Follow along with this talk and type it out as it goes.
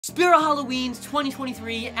Spirit Halloween's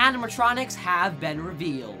 2023 animatronics have been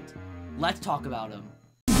revealed. Let's talk about them.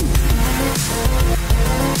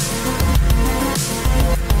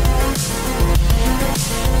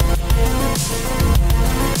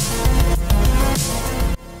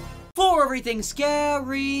 For everything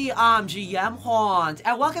scary, I'm GMHaunts,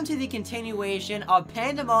 and welcome to the continuation of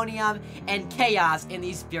pandemonium and chaos in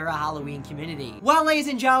the Spirit Halloween community. Well, ladies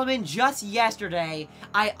and gentlemen, just yesterday,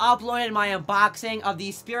 I uploaded my unboxing of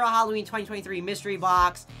the Spirit Halloween 2023 mystery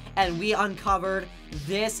box, and we uncovered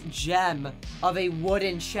this gem of a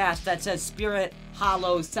wooden chest that says Spirit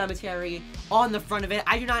Hallows Cemetery on the front of it.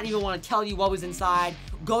 I do not even want to tell you what was inside.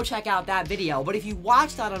 Go check out that video. But if you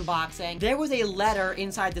watched that unboxing, there was a letter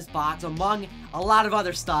inside this box, among a lot of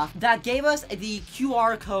other stuff, that gave us the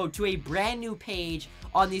QR code to a brand new page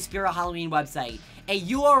on the Spirit Halloween website. A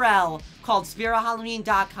URL called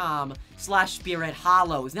spirithalloween.com/Spirit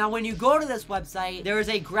Hallows. Now, when you go to this website, there is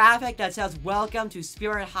a graphic that says, "Welcome to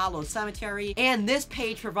Spirit Hallows Cemetery," and this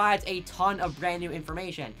page provides a ton of brand new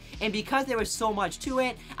information. And because there was so much to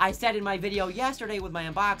it, I said in my video yesterday with my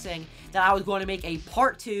unboxing that I was going to make a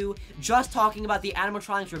part 2 just talking about the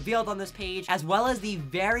animatronics revealed on this page, as well as the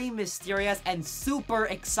very mysterious and super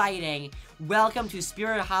exciting Welcome to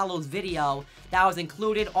Spirit Hallows video that was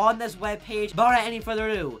included on this webpage. But without any further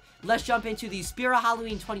ado, let's jump into the Spirit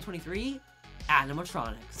Halloween 2023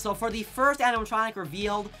 animatronics. So for the first animatronic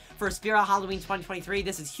revealed for Spirit Halloween 2023,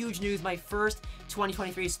 this is huge news. My first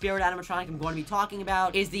 2023 Spirit animatronic I'm going to be talking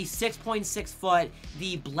about is the 6.6 foot,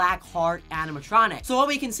 the Black Heart animatronic. So what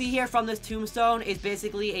we can see here from this tombstone is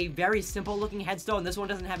basically a very simple looking headstone. This one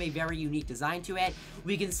doesn't have a very unique design to it.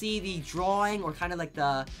 We can see the drawing, or kind of like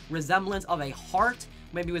the resemblance of a heart,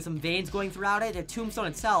 maybe with some veins going throughout it. The tombstone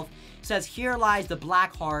itself says, "Here lies the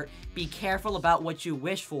Black Heart. Be careful about what you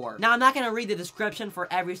wish for." Now, I'm not going to read the description for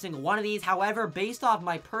every single one of these. However, based off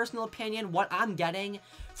my personal opinion, what I'm getting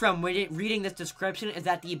from reading this description is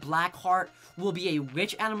that the Black Heart will be a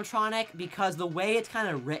witch animatronic, because the way it's kind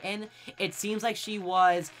of written, it seems like she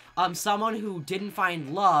was someone who didn't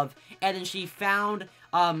find love, and then she found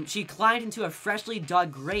she climbed into a freshly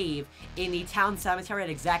dug grave in the town cemetery at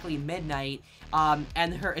exactly midnight, and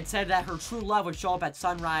it said that her true love would show up at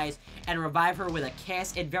sunrise and revive her with a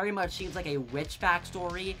kiss. It very much seems like a witch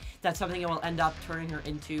backstory. That's something that will end up turning her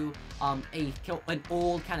into an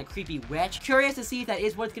old kind of creepy witch. Curious to see if that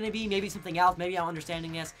is what it's going to be. Maybe something else. Maybe I'm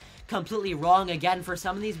understanding this completely wrong. Again, for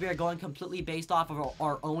some of these, we are going completely based off of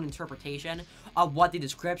our own interpretation of what the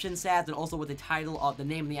description says, and also what the title of the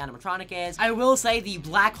name of the animatronic is. I will say the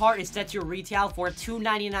Black Heart is set to retail for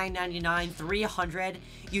 $299.99, 300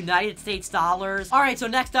 United States dollars. Alright, so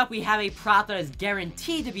next up we have a prop that is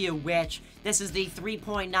guaranteed to be a witch. This is the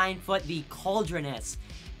 3.9 foot, the Cauldroness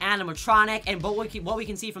animatronic, and what we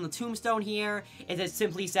can see from the tombstone here is it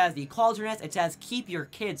simply says the Cauldroness. It says, "Keep your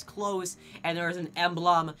kids close," and there is an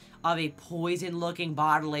emblem of a poison looking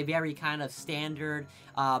bottle, a very kind of standard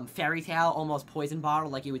fairy tale almost poison bottle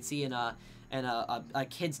like you would see in a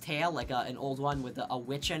kid's tale, like an old one with a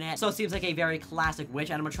witch in it. So it seems like a very classic witch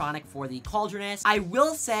animatronic for the Cauldroness. I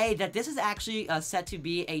will say that this is actually set to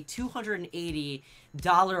be a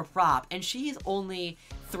 $280 prop, and she is only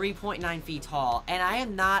 3.9 feet tall, and I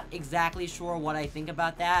am not exactly sure what I think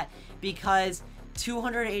about that, because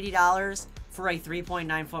 $280 for a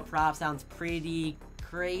 3.9 foot prop sounds pretty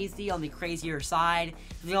crazy, on the crazier side.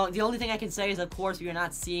 The only thing I can say is, of course, we are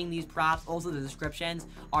not seeing these props. Also, the descriptions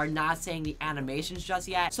are not saying the animations just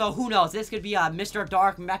yet. So who knows? This could be a Mr.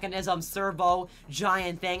 Dark Mechanism servo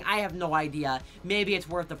giant thing. I have no idea. Maybe it's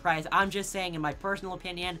worth the price. I'm just saying, in my personal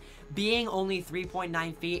opinion, being only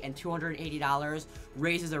 3.9 feet and $280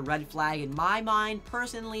 raises a red flag in my mind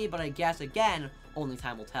personally, but I guess, again, only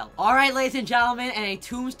time will tell. Alright, ladies and gentlemen, and a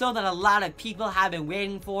tombstone that a lot of people have been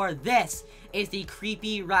waiting for. This is the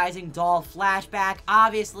Creepy Rising Doll flashback.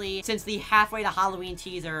 Obviously, since the Halfway to Halloween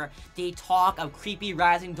teaser, the talk of Creepy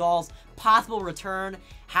Rising Doll's possible return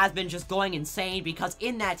has been just going insane, because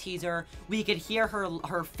in that teaser, we could hear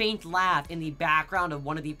her faint laugh in the background of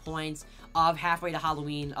one of the points of Halfway to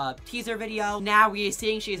Halloween teaser video. Now we are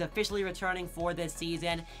seeing she is officially returning for this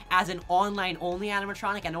season as an online-only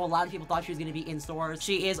animatronic. I know a lot of people thought she was going to be in stores.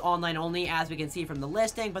 She is online-only, as we can see from the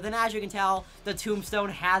listing, but then as you can tell, the tombstone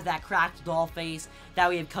has that cracked doll face that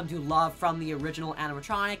we have come to love from the original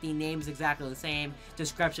animatronic. The name is exactly the same.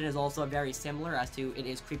 Description is also very similar as to it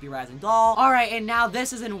is Creepy Rising Doll. Alright, and now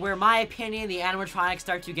this is where my opinion the animatronics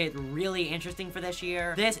start to get really interesting for this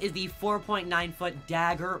year. This is the 4.9 foot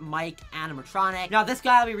Dagger Mike animatronic. Now this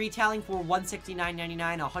guy will be retailing for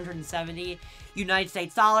 $169.99, $170 United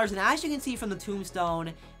States dollars. And as you can see from the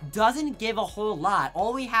tombstone, doesn't give a whole lot.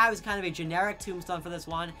 All we have is kind of a generic tombstone for this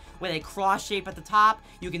one with a cross shape at the top.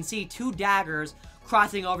 You can see 2 daggers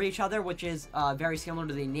crossing over each other, which is very similar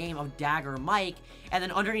to the name of Dagger Mike. And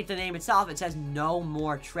then underneath the name itself, it says no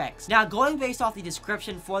more tricks. Now, going based off the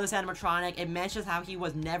description for this animatronic, it mentions how he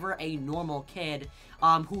was never a normal kid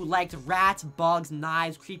who liked rats, bugs,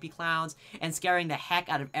 knives, creepy clowns, and scaring the heck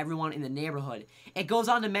out of everyone in the neighborhood. It goes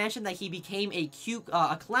on to mention that he became a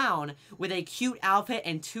clown with a cute outfit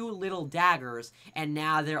and 2 little daggers, and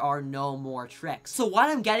now there are no more tricks. So what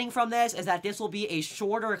I'm getting from this is that this will be a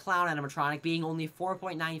shorter clown animatronic, being only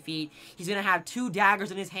 4.9 feet. He's gonna have 2 daggers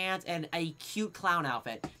in his hands and a cute clown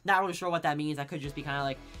outfit. Not really sure what that means. That could just be kind of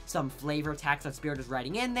like some flavor text that Spirit is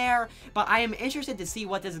writing in there, but I am interested to see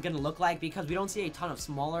what this is gonna look like because we don't see a ton of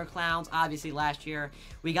smaller clowns. Obviously, last year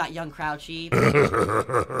we got Young Crouchy.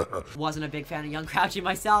 Wasn't a big fan of Young Crouchy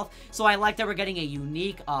myself, so I like that we're getting a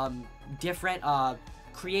unique, different,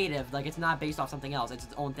 creative, like it's not based off something else, it's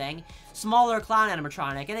its own thing. Smaller clown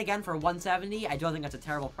animatronic, and again, for $170, I don't think that's a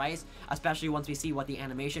terrible price, especially once we see what the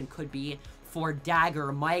animation could be for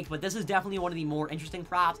Dagger Mike, but this is definitely one of the more interesting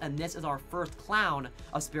props, and this is our first clown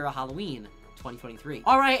of Spirit Halloween 2023.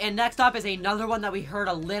 Alright, and next up is another one that we heard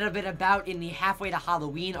a little bit about in the Halfway to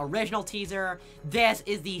Halloween original teaser. This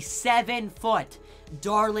is the 7-foot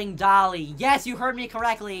Darling Dolly. Yes, you heard me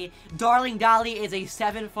correctly. Darling Dolly is a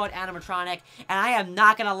 7-foot animatronic, and I am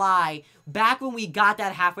not gonna lie, back when we got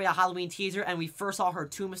that Halfway to Halloween teaser and we first saw her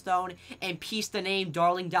tombstone and pieced the name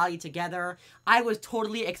Darling Dolly together, I was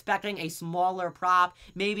totally expecting a smaller prop,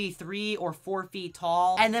 maybe 3 or 4 feet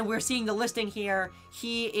tall. And then we're seeing the listing here.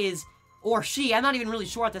 He is, or she, I'm not even really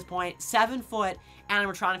sure at this point, 7-foot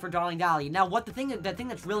animatronic for Darling Dolly. Now, the thing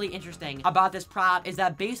that's really interesting about this prop is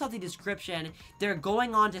that based off the description, they're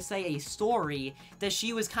going on to say a story that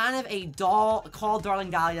she was kind of a doll called Darling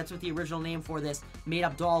Dolly. That's what the original name for this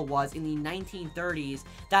made-up doll was in the 1930s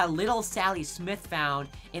that little Sally Smith found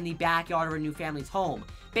in the backyard of her new family's home.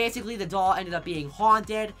 Basically, the doll ended up being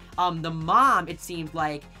haunted. The mom, it seemed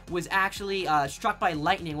like, was actually struck by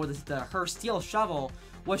lightning, or her steel shovel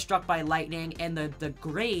was struck by lightning, and the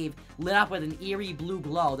grave lit up with an eerie blue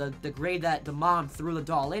glow, the grave that the mom threw the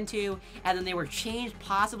doll into, and then they were changed.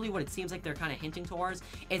 Possibly what it seems like they're kind of hinting towards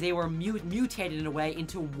is they were mutated in a way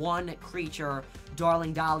into one creature,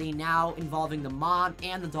 Darling Dolly, now involving the mom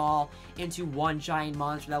and the doll into one giant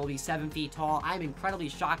monster that will be 7 feet tall. I'm incredibly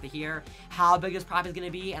shocked to hear how big this prop is going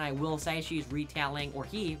to be, and I will say she's retailing, or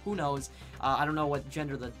he, who knows, I don't know what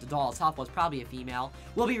gender the doll itself was, probably a female,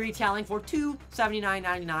 will be retailing for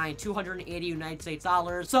 $279.99, 280 United States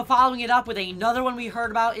dollars. So following it up with another one we heard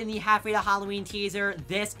about in the Halfway to Halloween teaser,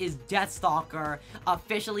 this is Deathstalker,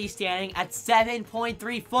 officially standing at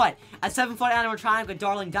 7.3 foot. A 7-foot animatronic with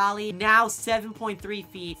Darling Dolly, now 7.3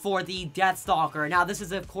 feet for the Deathstalker. Now, this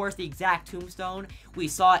is, of course, the exact tombstone we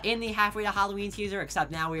saw in the Halfway to Halloween teaser, except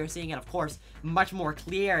now we are seeing it, of course, much more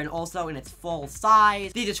clear and also in its full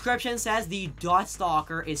size. The description says the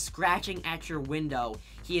Deathstalker is scratching at your window.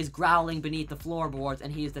 He is growling beneath the floorboards,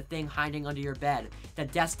 and he is the thing hiding under your bed. The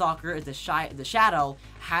Deathstalker is the shadow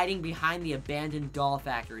hiding behind the abandoned doll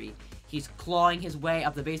factory. He's clawing his way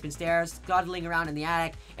up the basement stairs, scuttling around in the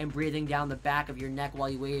attic, and breathing down the back of your neck while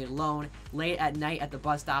you wait alone, late at night at the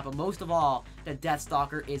bus stop. But most of all, the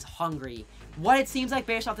Deathstalker is hungry. What it seems like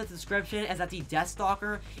based off this description is that the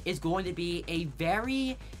Deathstalker is going to be a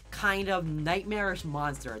very kind of nightmarish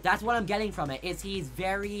monster. That's what I'm getting from it, is he's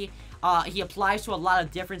very... he applies to a lot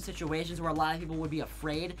of different situations where a lot of people would be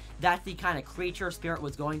afraid. That's the kind of creature Spirit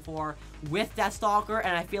was going for with Deathstalker,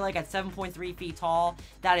 and I feel like at 7.3 feet tall,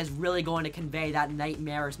 that is really going to convey that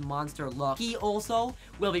nightmarish monster look. He also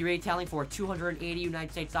will be retailing for 280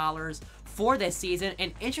 United States dollars for this season,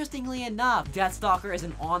 and interestingly enough, Deathstalker is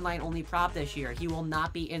an online-only prop this year. He will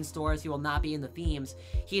not be in stores, he will not be in the themes.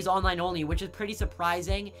 He's online only, which is pretty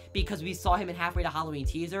surprising because we saw him in Halfway to Halloween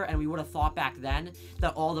teaser, and we would have thought back then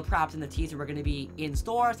that all the props in the teaser were going to be in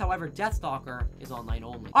stores. However, Deathstalker is online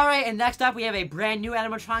only. Alright, and next up, we have a brand new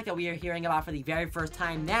animatronic that we are hearing about for the very first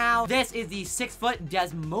time now. This is the 6-foot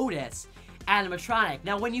Desmodus animatronic.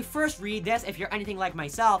 Now, when you first read this, if you're anything like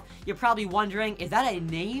myself, you're probably wondering, is that a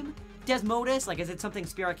name? Desmodus? Like, is it something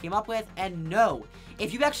Spirit came up with? And no.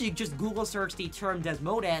 If you actually just Google search the term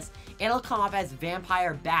Desmodus, it'll come up as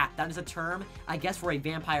vampire bat. That is a term, I guess, for a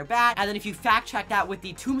vampire bat. And then if you fact check that with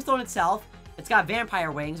the tombstone itself, It's got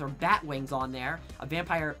vampire wings, or bat wings on there. A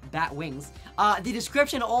vampire bat wings. The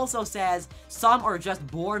description also says, some are just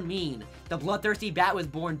born mean. The bloodthirsty bat was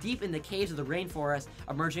born deep in the caves of the rainforest,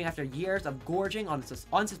 emerging after years of gorging on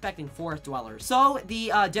unsuspecting forest dwellers. So, the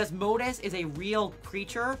Desmodus is a real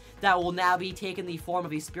creature that will now be taking the form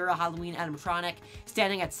of a Spirit Halloween animatronic,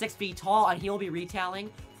 standing at 6 feet tall, and he'll be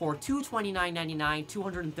retailing for $229.99,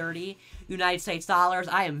 230 United States dollars.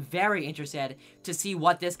 I am very interested to see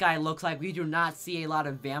what this guy looks like. We do not see a lot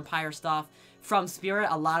of vampire stuff from Spirit,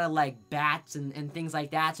 a lot of like bats and things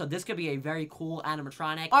like that, so this could be a very cool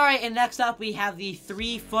animatronic. Alright, and next up we have the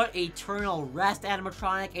 3-foot Eternal Rest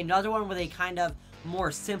animatronic, another one with a kind of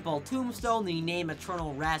more simple tombstone. The name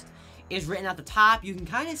Eternal Rest is written at the top. You can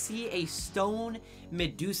kind of see a stone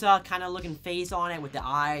Medusa kind of looking face on it with the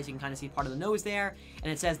eyes. You can kind of see part of the nose there,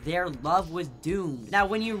 and it says their love was doomed. Now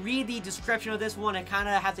when you read the description of this one, it kind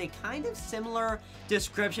of has a kind of similar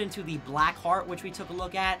description to the Black Heart, which we took a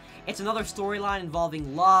look at. It's another storyline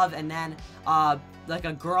involving love, and then like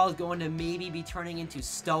a girl is going to maybe be turning into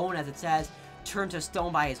stone, as it says, turned to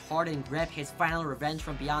stone by his hardened grip, his final revenge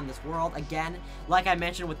from beyond this world. Again, like I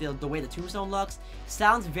mentioned with the way the tombstone looks,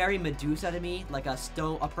 sounds very Medusa to me, like a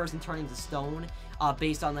person turning to stone,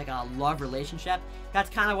 based on like a love relationship. That's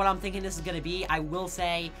kind of what I'm thinking this is going to be. I will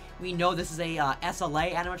say, we know this is a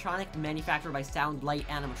SLA animatronic, manufactured by Soundlight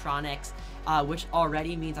Animatronics, which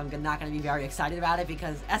already means I'm not going to be very excited about it,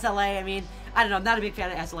 because SLA, I mean, I don't know, I'm not a big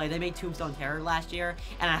fan of SLA. They made Tombstone Terror last year,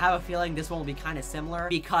 and I have a feeling this one will be kind of similar,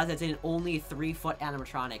 because it's an only 3-foot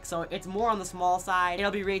animatronic. So it's more on the small side.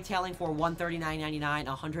 It'll be retailing for $139.99,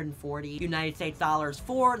 140 United States dollars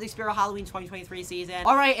for the Spirit Halloween 2023 season.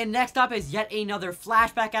 Alright, and next up is yet another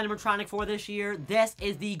flashback animatronic for this year. This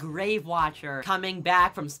is the Grave Watcher, coming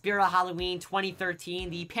back from Spirit Halloween 2013.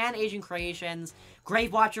 The Pan-Asian Creations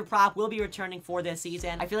Grave Watcher prop will be returning for this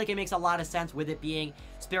season. I feel like it makes a lot of sense with it being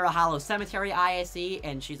Spirit Hallows Cemetery ISC,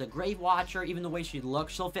 and she's a Grave Watcher. Even the way she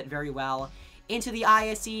looks, she'll fit very well into the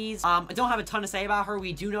ISCs. I don't have a ton to say about her.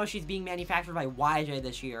 We do know she's being manufactured by YJ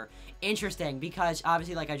this year. Interesting, because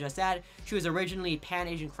obviously, like I just said, she was originally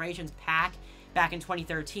Pan-Asian Creations pack back in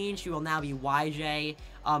 2013. She will now be YJ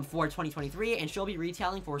for 2023, and she'll be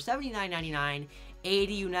retailing for $79.99,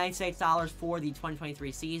 80 United States dollars for the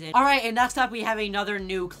 2023 season. Alright, and next up we have another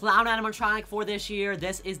new clown animatronic for this year.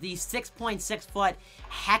 This is the 6.6-foot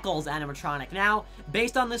Heckles animatronic. Now,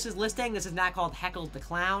 based on this listing, this is not called Heckles the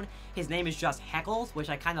Clown. His name is just Heckles, which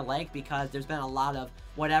I kind of like, because there's been a lot of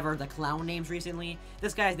whatever the clown names recently.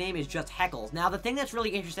 This guy's name is just Heckles. Now, the thing that's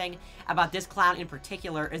really interesting about this clown in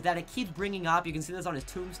particular is that it keeps bringing up, you can see this on his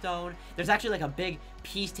tombstone. There's actually like a big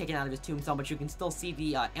piece taken out of his tombstone, but you can still see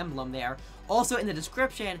the emblem there. Also, in the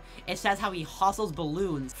description, it says how he hustles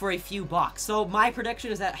balloons for a few bucks. So my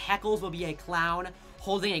prediction is that Heckles will be a clown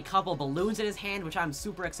holding a couple balloons in his hand, which I'm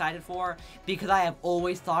super excited for, because I have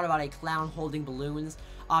always thought about a clown holding balloons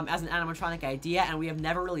as an animatronic idea, and we have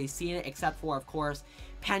never really seen it, except for, of course,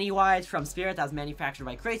 Pennywise from Spirit, that was manufactured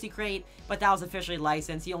by Crazy Crate, but that was officially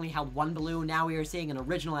licensed. He only held one balloon. Now we are seeing an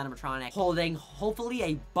original animatronic holding, hopefully,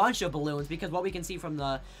 a bunch of balloons, because what we can see from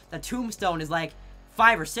the tombstone is like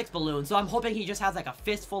 5 or 6 balloons. So I'm hoping he just has like a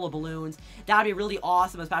fistful of balloons. That would be really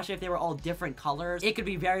awesome, especially if they were all different colors. It could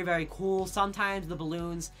be very, very cool. Sometimes the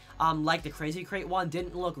balloons, like the Crazy Crate one,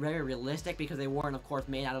 didn't look very realistic, because they weren't, of course,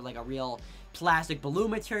 made out of like a real plastic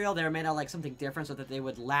balloon material. They were made out of like something different, so that they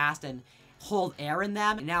would last and hold air in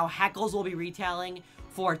them. Now Heckles will be retailing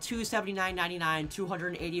for $279.99,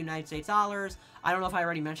 280 United States dollars. I don't know if I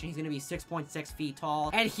already mentioned he's going to be 6.6 feet tall.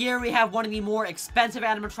 And here we have one of the more expensive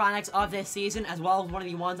animatronics of this season, as well as one of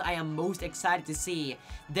the ones I am most excited to see.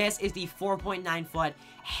 This is the 4.9-foot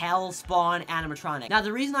Hellspawn animatronic. Now,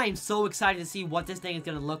 the reason I am so excited to see what this thing is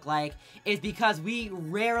going to look like is because we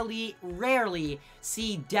rarely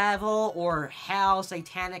see devil or hell,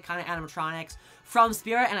 satanic kind of animatronics from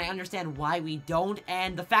Spirit, and I understand why we don't.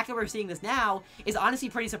 And the fact that we're seeing this now is honestly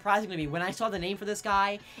pretty surprising to me. When I saw the name for this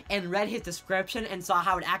guy and read his description and saw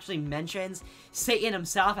how it actually mentions Satan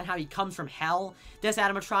himself and how he comes from hell, this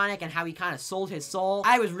animatronic, and how he kind of sold his soul,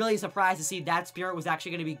 I was really surprised to see that Spirit was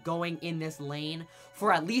actually going to be going in this lane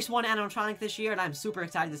for at least one animatronic this year, and I'm super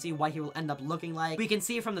excited to see what he will end up looking like. We can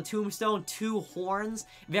see from the tombstone 2 horns,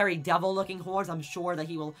 very devil-looking horns. I'm sure that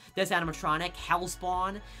this animatronic,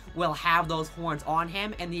 Hellspawn, will have those horns on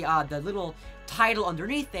him, and the little title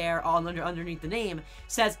underneath there, underneath the name,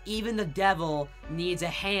 says even the devil needs a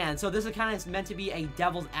hand. So this is kind of meant to be a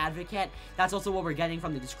devil's advocate. That's also what we're getting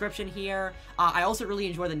from the description here. I also really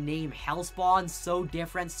enjoy the name Hellspawn. So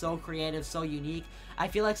different, so creative, so unique. I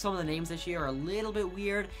feel like some of the names this year are a little bit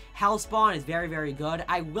weird. Hellspawn is very, very good.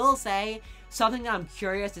 I will say, something that I'm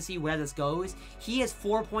curious to see where this goes, he is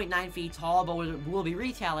 4.9 feet tall, but will be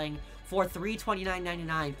retailing for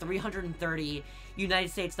 $329.99, 330 United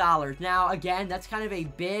States dollars. Now, again, that's kind of a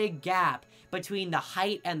big gap between the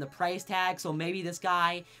height and the price tag, so maybe this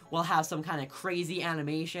guy will have some kind of crazy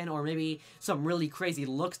animation or maybe some really crazy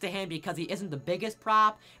looks to him because he isn't the biggest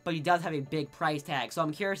prop, but he does have a big price tag. So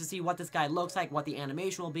I'm curious to see what this guy looks like, what the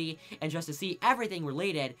animation will be, and just to see everything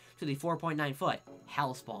related to the 4.9 foot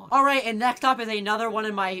Hellspawn. Alright, and next up is another one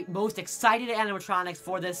of my most excited animatronics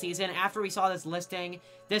for this season. After we saw this listing,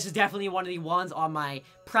 this is definitely one of the ones on my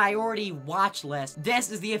priority watch list.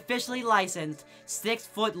 This is the officially licensed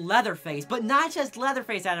 6-foot Leatherface, but not just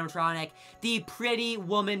Leatherface animatronic, the Pretty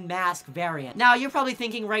Woman mask variant. Now, you're probably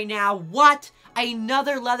thinking right now, what?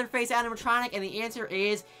 Another Leatherface animatronic? And the answer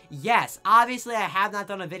is yes. Obviously, I have not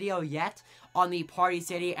done a video yet on the Party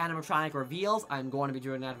City animatronic reveals. I'm going to be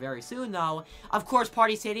doing that very soon, though. Of course,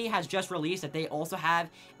 Party City has just released that they also have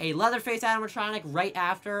a Leatherface animatronic right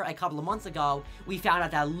after, a couple of months ago, we found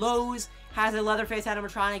out that Lowe's has a Leatherface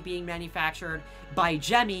animatronic being manufactured by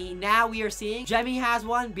Gemi. Now we are seeing Gemi has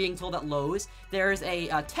one being sold at Lowe's. There's a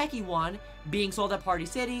techie one being sold at Party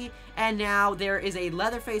City, and now there is a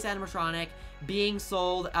Leatherface animatronic being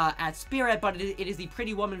sold at Spirit, but it is the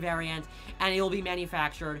Pretty Woman variant, and it will be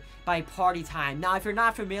manufactured by Party Time. Now, if you're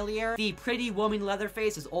not familiar, the Pretty Woman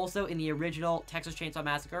Leatherface is also in the original Texas Chainsaw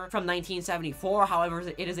Massacre from 1974. However,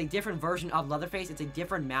 it is a different version of Leatherface. It's a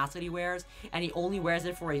different mask that he wears, and he only wears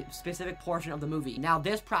it for a specific portion of the movie. Now,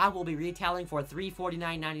 this prop will be retailing for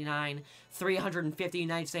 $349.99, 350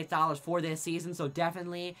 United States dollars for this season, so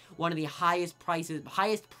definitely one of the highest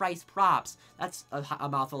priced props. That's a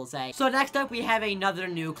mouthful to say. So next up, we have another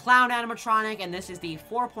new clown animatronic, and this is the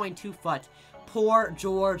 4.2 foot Poor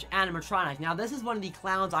George animatronic. Now, this is one of the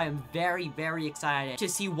clowns I am very, very excited to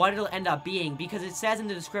see what it'll end up being, because it says in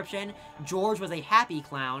the description, George was a happy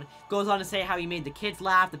clown. Goes on to say how he made the kids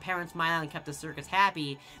laugh, the parents smile, and kept the circus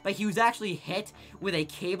happy, but he was actually hit with a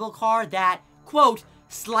cable car that, quote,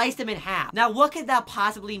 sliced him in half. Now, what could that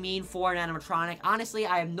possibly mean for an animatronic? Honestly,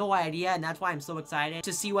 I have no idea, and that's why I'm so excited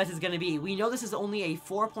to see what this is going to be. We know this is only a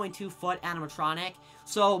 4.2 foot animatronic,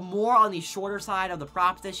 so more on the shorter side of the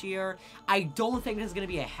props this year. I don't think this is going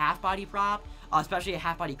to be a half-body prop, especially a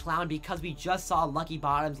half-body clown, because we just saw Lucky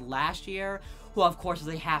Bottoms last year, who of course is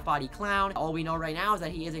a half-body clown. All we know right now is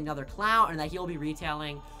that he is another clown, and that he'll be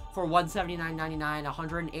retailing for $179.99,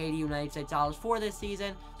 180 United States dollars for this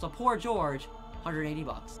season. So poor George, 180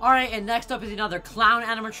 bucks. Alright, and next up is another clown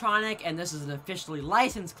animatronic, and this is an officially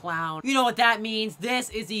licensed clown. You know what that means. This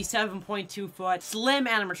is the 7.2 foot Slim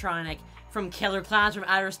animatronic from Killer Clowns from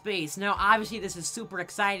Outer Space. Now, obviously, this is super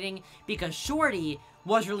exciting because Shorty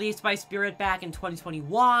was released by Spirit back in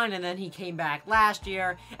 2021, and then he came back last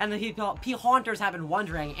year, and the haunters have been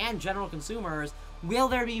wondering, and general consumers, will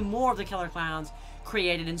there be more of the Killer Clowns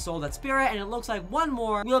created and sold at Spirit? And it looks like one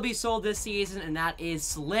more will be sold this season, and that is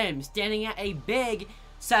Slim, standing at a big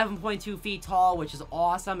 7.2 feet tall, which is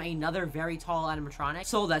awesome. Another very tall animatronic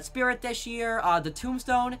sold at Spirit this year. The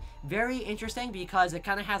tombstone, very interesting because it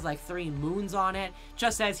kind of has like 3 moons on it.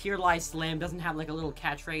 Just says, "Here lies Slim," doesn't have like a little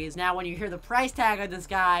catchphrase. Now, when you hear the price tag of this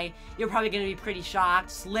guy, you're probably going to be pretty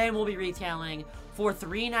shocked. Slim will be retailing for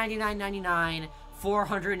 $399.99,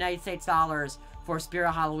 400 United States dollars for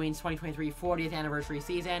Spirit Halloween's 2023 40th anniversary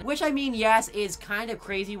season, which, I mean, yes, is kind of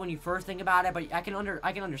crazy when you first think about it, but I can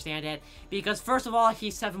understand it, because first of all,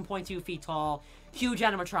 he's 7.2 feet tall, huge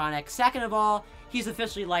animatronic. Second of all, he's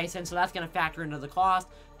officially licensed, so that's going to factor into the cost.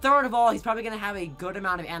 Third of all, he's probably going to have a good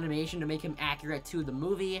amount of animation to make him accurate to the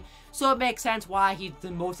movie, so it makes sense why he's the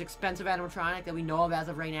most expensive animatronic that we know of as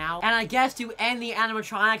of right now. And I guess to end the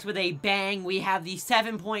animatronics with a bang, we have the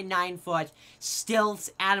 7.9 foot Stilts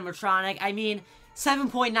animatronic. I mean,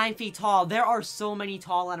 7.9 feet tall. There are so many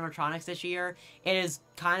tall animatronics this year. It is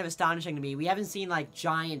kind of astonishing to me. We haven't seen like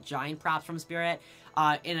giant props from Spirit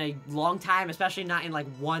in a long time, especially not in like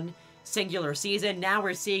one singular season. Now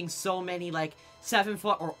we're seeing so many like 7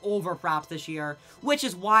 foot or over props this year, which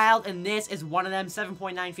is wild, and this is one of them.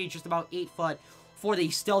 7.9 feet, just about 8 foot for the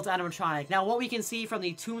Stilt animatronic. Now, what we can see from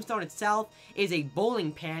the tombstone itself is a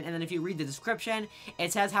bowling pin, and then if you read the description,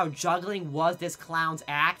 it says how juggling was this clown's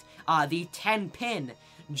act, the 10-pin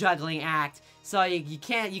juggling act. So you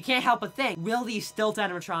can't help but think, will the Stilt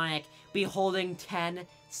animatronic be holding 10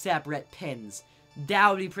 separate pins? That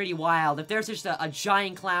would be pretty wild. If there's just a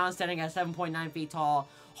giant clown standing at 7.9 feet tall,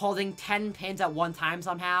 holding 10 pins at one time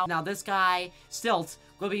somehow. Now, this guy, Stilt,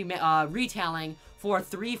 will be retailing for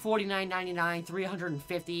 $349.99,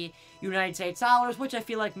 350 United States dollars, which I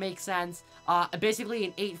feel like makes sense. Basically,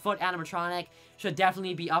 an 8-foot animatronic should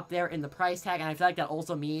definitely be up there in the price tag, and I feel like that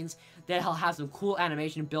also means that he'll have some cool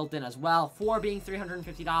animation built in as well for being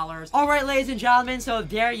 $350. Alright, ladies and gentlemen, so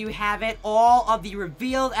there you have it. All of the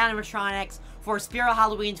revealed animatronics for Spirit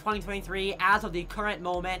Halloween 2023 as of the current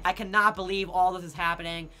moment. I cannot believe all this is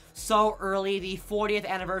happening so early. The 40th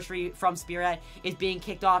anniversary from Spirit is being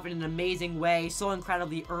kicked off in an amazing way, so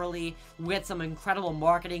incredibly early, with some incredible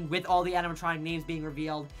marketing, with all the animatronic names being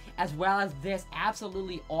revealed, as well as this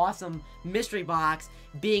absolutely awesome mystery box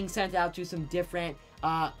being sent out to some different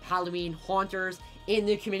Halloween haunters in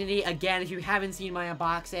the community. Again, if you haven't seen my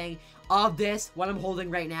unboxing of this, what I'm holding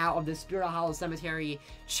right now, of the Spirit Hallows Cemetery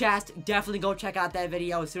chest, definitely go check out that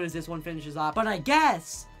video as soon as this one finishes up. But I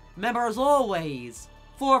guess, remember as always,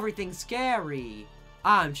 for everything scary,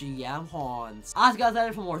 I'm GMHaunts. I'll see you guys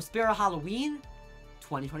later for more Spirit Halloween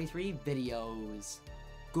 2023 videos.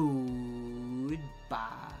 Goodbye.